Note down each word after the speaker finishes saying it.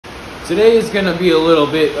Today is going to be a little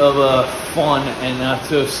bit of a fun and not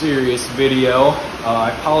so serious video.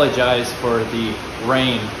 I apologize for the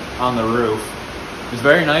rain on the roof. It's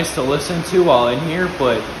very nice to listen to while in here,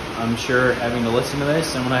 but I'm sure having to listen to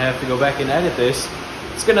this and when I have to go back and edit this,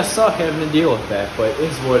 it's going to suck having to deal with that, but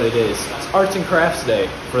it's what it is. It's Arts and Crafts Day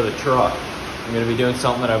for the truck. I'm going to be doing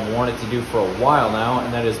something that I've wanted to do for a while now,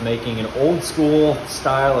 and that is making an old school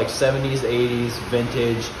style, like 70s, 80s,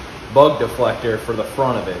 vintage bug deflector for the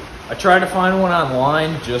front of it. I tried to find one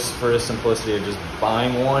online just for the simplicity of just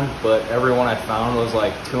buying one, but every one I found was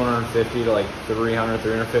like 250 to like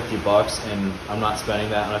 350 bucks, and I'm not spending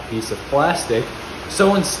that on a piece of plastic.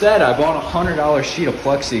 So instead, I bought a $100 sheet of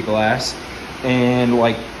plexiglass and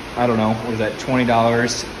like, I don't know, what was that,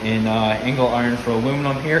 $20 in angle iron for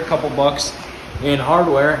aluminum here, a couple bucks in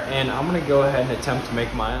hardware, and I'm gonna go ahead and attempt to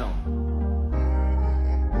make my own.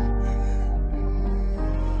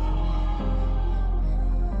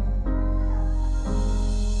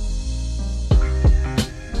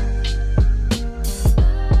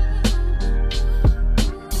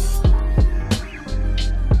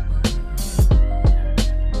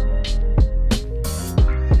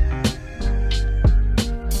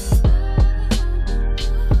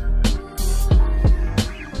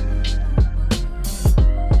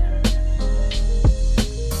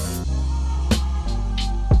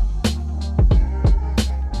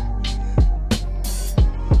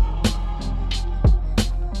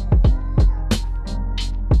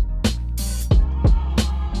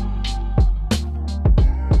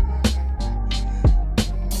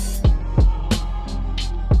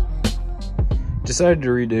 Decided to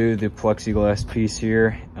redo the plexiglass piece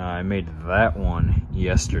here. I made that one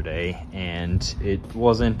yesterday and it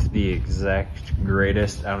wasn't the exact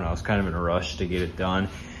greatest. I don't know, I was kind of in a rush to get it done.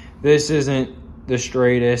 This isn't the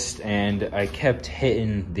straightest, and I kept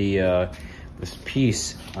hitting the this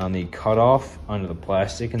piece on the cutoff onto the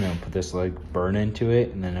plastic, and then put this like burn into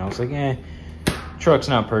it, and then I was like, truck's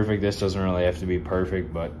not perfect, this doesn't really have to be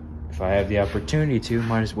perfect, but if I have the opportunity to,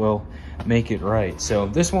 might as well make it right. So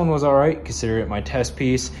this one was all right, consider it my test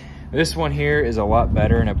piece. This one here is a lot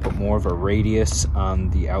better, and I put more of a radius on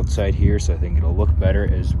the outside here, so I think it'll look better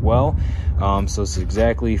as well. So it's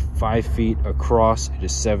exactly 5 feet across. It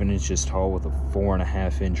is 7 inches tall with a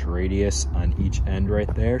 4.5 inch radius on each end right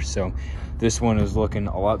there. So this one is looking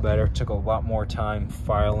a lot better. Took a lot more time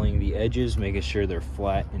filing the edges, making sure they're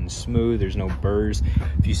flat and smooth. There's no burrs.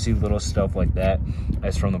 If you see little stuff like that,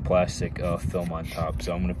 that's from the plastic film on top.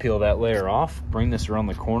 So I'm gonna peel that layer off, bring this around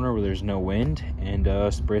the corner where there's no wind, and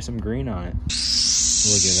spray some green on it.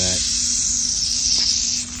 Look at that.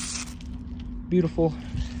 Beautiful.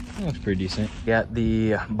 That looks pretty decent. Got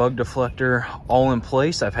the bug deflector all in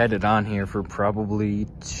place. I've had it on here for probably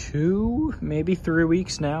 2, maybe 3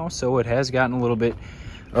 weeks now, so it has gotten a little bit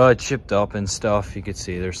chipped up and stuff. You could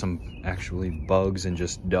see there's some actually bugs and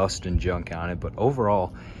just dust and junk on it, but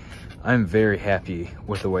overall I'm very happy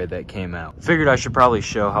with the way that came out. Figured I should probably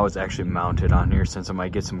show how it's actually mounted on here, since I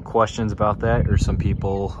might get some questions about that, or some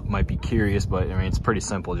people might be curious, but I mean, it's pretty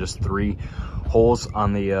simple. Just 3 holes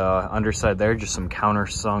on the underside there, just some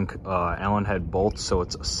countersunk Allen head bolts, so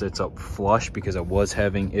it sits up flush, because I was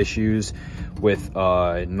having issues with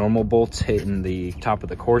normal bolts hitting the top of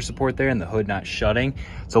the core support there and the hood not shutting.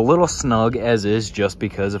 It's a little snug as is, just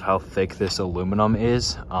because of how thick this aluminum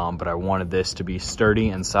is, but I wanted this to be sturdy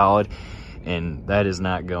and solid, and that is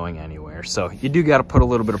not going anywhere. So you do got to put a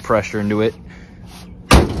little bit of pressure into it,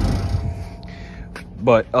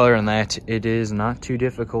 but other than that, it is not too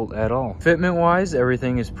difficult at all. Fitment wise,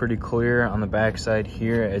 everything is pretty clear on the back side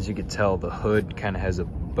here. As you can tell, the hood kind of has a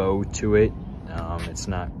bow to it. It's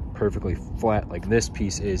not perfectly flat like this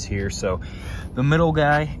piece is here, so the middle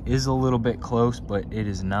guy is a little bit close, but it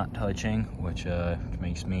is not touching, which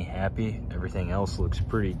makes me happy. Everything else looks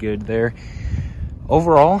pretty good there.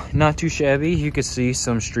 Overall, not too shabby. You can see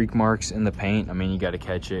some streak marks in the paint. I mean, you got to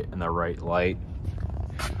catch it in the right light,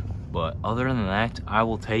 but other than that, I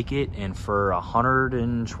will take it. And for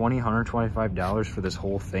 $120, $125 for this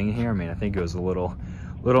whole thing here, I mean, I think it was a little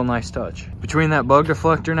nice touch. Between that bug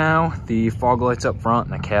deflector now, the fog lights up front,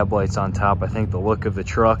 and the cab lights on top, I think the look of the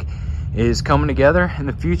truck is coming together. In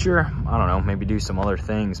the future, I don't know, maybe do some other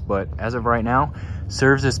things, but as of right now,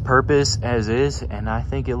 serves its purpose as is, and I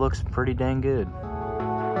think it looks pretty dang good.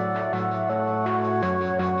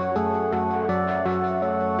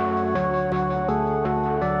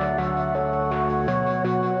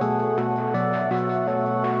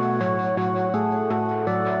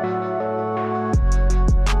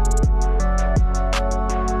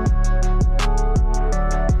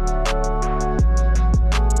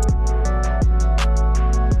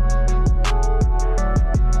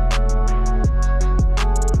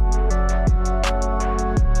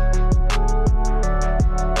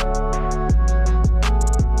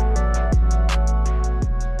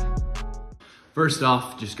 First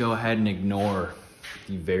off, just go ahead and ignore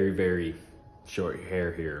the very, very short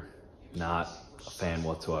hair here. Not a fan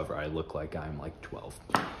whatsoever. I look like I'm like 12.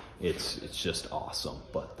 It's just awesome.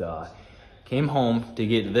 But came home to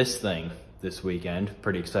get this thing this weekend.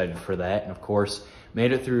 Pretty excited for that. And of course,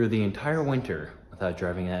 made it through the entire winter without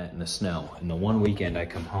driving that in the snow. And the one weekend I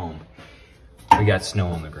come home, we got snow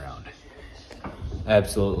on the ground.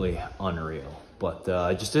 Absolutely unreal. But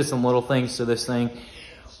I just did some little things to this thing.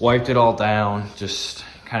 Wiped it all down, just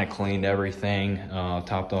kind of cleaned everything,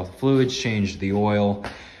 topped off the fluids, changed the oil,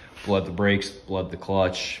 bled the brakes, bled the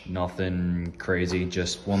clutch, nothing crazy.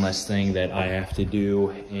 Just one less thing that I have to do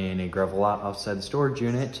in a gravel lot outside the storage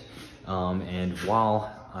unit. And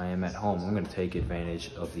while I am at home, I'm gonna take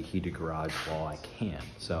advantage of the heated garage while I can.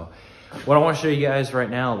 So what I want to show you guys right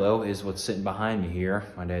now though is what's sitting behind me here.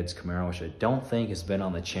 My dad's Camaro, which I don't think has been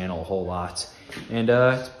on the channel a whole lot. And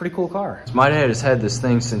it's a pretty cool car. My dad has had this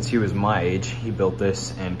thing since he was my age. He built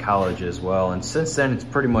this in college as well. And since then it's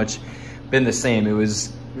pretty much been the same. It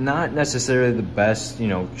was not necessarily the best, you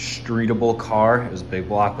know, streetable car. It was a big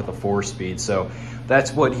block with a 4-speed. So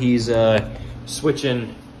that's what he's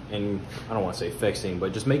switching, and I don't want to say fixing,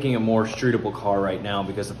 but just making a more streetable car right now,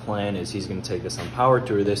 because the plan is he's going to take this on power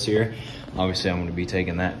tour this year. Obviously I'm going to be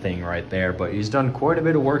taking that thing right there, but he's done quite a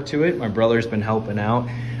bit of work to it. My brother's been helping out.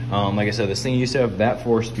 Like I said, this thing used to have that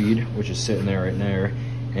 4-speed, which is sitting there right there,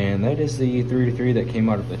 and that is the 3-to-3 that came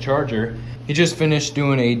out of the Charger. He just finished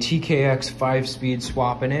doing a TKX 5-speed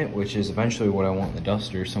swap in it, which is eventually what I want in the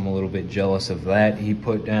Duster, so I'm a little bit jealous of that. He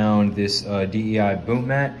put down this DEI boot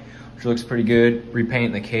mat, which looks pretty good.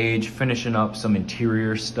 Repainting the cage, finishing up some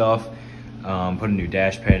interior stuff, put a new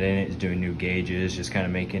dash pad in it, is doing new gauges, just kind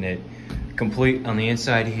of making it complete on the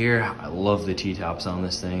inside here. I love the T-tops on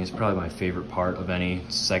this thing. It's probably my favorite part of any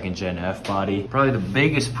second gen F body. Probably the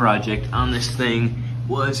biggest project on this thing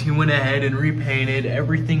was he went ahead and repainted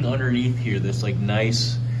everything underneath here, this like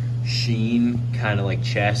nice sheen, kind of like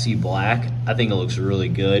chassis black. I think it looks really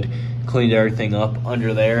good. Cleaned everything up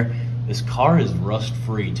under there. This car is rust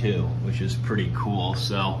free too, which is pretty cool.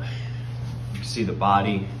 So you can see the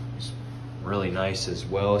body is really nice as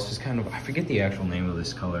well. It's just kind of, I forget the actual name of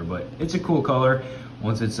this color, but it's a cool color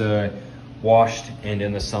once it's washed and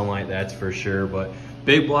in the sunlight, that's for sure. But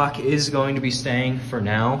big block is going to be staying for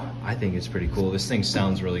now. I think it's pretty cool. This thing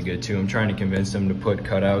sounds really good too. I'm trying to convince them to put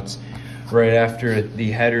cutouts right after the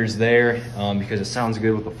headers there, because it sounds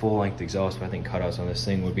good with the full length exhaust, but I think cutouts on this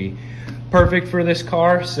thing would be perfect for this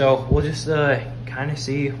car. So we'll just kind of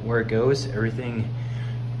see where it goes. Everything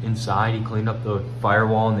inside, he cleaned up the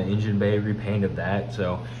firewall and the engine bay, repainted that.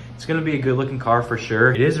 So it's gonna be a good looking car for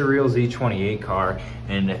sure. It is a real Z28 car,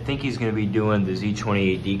 and I think he's gonna be doing the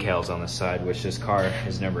Z28 decals on the side, which this car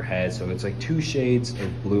has never had. So it's like 2 shades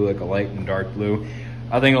of blue, like a light and dark blue.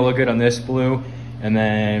 I think it'll look good on this blue. And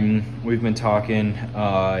then we've been talking,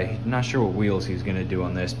 not sure what wheels he's gonna do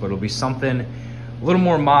on this, but it'll be something a little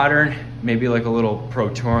more modern, maybe like a little Pro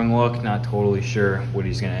Touring look. Not totally sure what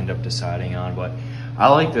he's gonna end up deciding on, but I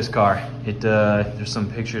like this car. There's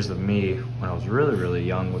some pictures of me when I was really, really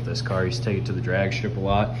young with this car. I used to take it to the drag strip a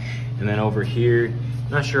lot. And then over here,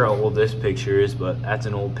 not sure how old this picture is, but that's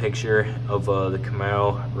an old picture of the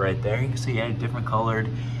Camaro right there. You can see it had a different colored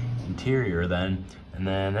interior then. And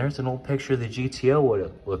then there's an old picture of the GTO, what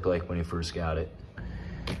it looked like when he first got it.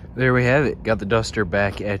 There we have it. Got the Duster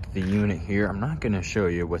back at the unit here. I'm not going to show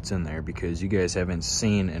you what's in there because you guys haven't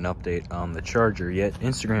seen an update on the Charger yet.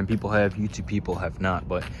 Instagram people have, YouTube people have not,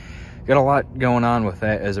 but got a lot going on with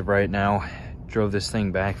that as of right now. Drove this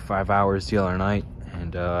thing back 5 hours the other night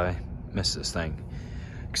and missed this thing.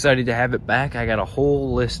 Excited to have it back. I got a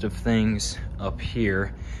whole list of things up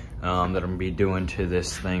here that I'm gonna be doing to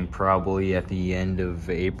this thing probably at the end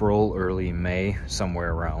of April, early May,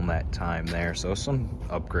 somewhere around that time there. So some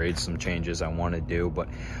upgrades, some changes I want to do, but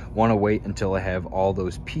want to wait until I have all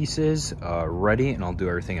those pieces ready, and I'll do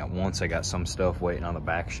everything at once. I got some stuff waiting on the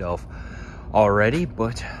back shelf already,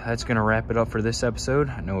 but that's gonna wrap it up for this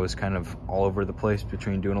episode. I know it was kind of all over the place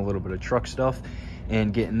between doing a little bit of truck stuff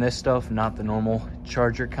and getting this stuff, not the normal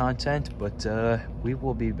Charger content, but we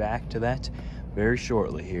will be back to that very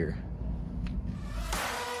shortly here.